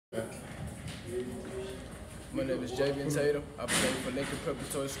My name is Javian Tatum. I play for Lincoln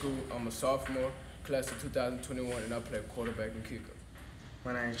Preparatory School. I'm a sophomore, class of 2021, and I play quarterback and kicker.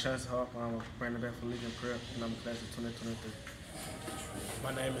 My name is Chance Hawk. I'm a running back for Lincoln Prep, and I'm a class of 2023.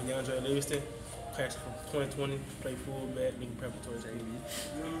 My name is DeAndre Livingston, class of 2020, play fullback, Lincoln Preparatory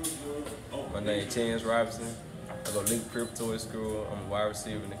School. My name is Chance Robinson. I go to Lincoln Preparatory School. I'm a wide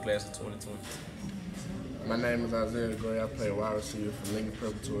receiver in the class of 2020. My name is Isaiah Gray. I play wide receiver for Lincoln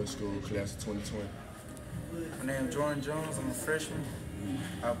Preparatory School, class of 2020. My name is Jordan Jones. I'm a freshman.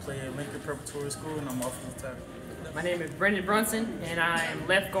 I play at Lincoln Preparatory School, and I'm offensive tackle. My name is Brendan Brunson, and I am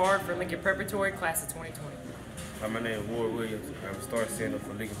left guard for Lincoln Preparatory, class of 2020. My name is Ward Williams. I'm a starting center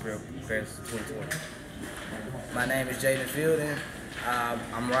for Lincoln Prep, class of 2020. My name is Jaden Fielding.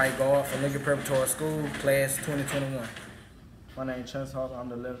 I'm right guard for Lincoln Preparatory School, class 2021. My name is Chance Hawk. I'm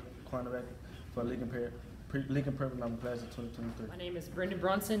the left cornerback for Lincoln Prep, and I'm a class of 2023. My name is Brendan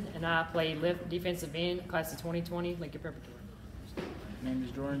Brunson, and I play left defensive end, class of 2020, Lincoln Preparatory. My name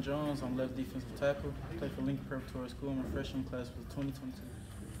is Jordan Jones. I'm left defensive tackle. I play for Lincoln Preparatory School. I'm a freshman class for 2022.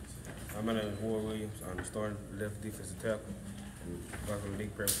 My name is Ward Williams. I'm the starting left defensive tackle. I'm from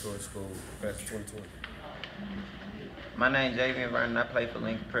Lincoln Preparatory School, class of 2020. My name is Javian Vernon. I play for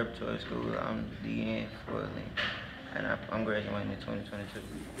Lincoln Preparatory School. I'm DN for Lincoln, and I'm graduating in 2022.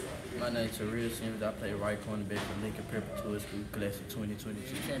 My name is Terrell Sims. I play right cornerback for Lincoln Preparatory School, class of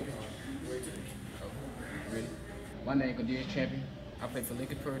 2022. Champion. Ready? My name is Kadir Champion. I play for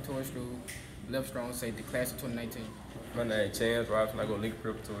Lincoln Preparatory School, left strong safety, class of 2019. My name is Chance Robinson. I go to Lincoln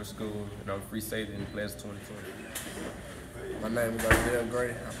Preparatory School, and I'm free safety in the class of 2020. My name is Isaiah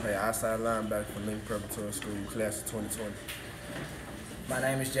Gray. I play outside linebacker for Lincoln Preparatory School, class of 2020. My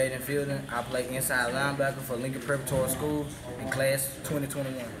name is Jaden Fielding. I play inside linebacker for Lincoln Preparatory School in class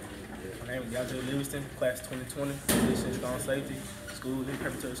 2021. My name is DeAndre Livingston, class 2020, position strong safety, school, Lincoln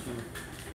Preparatory School.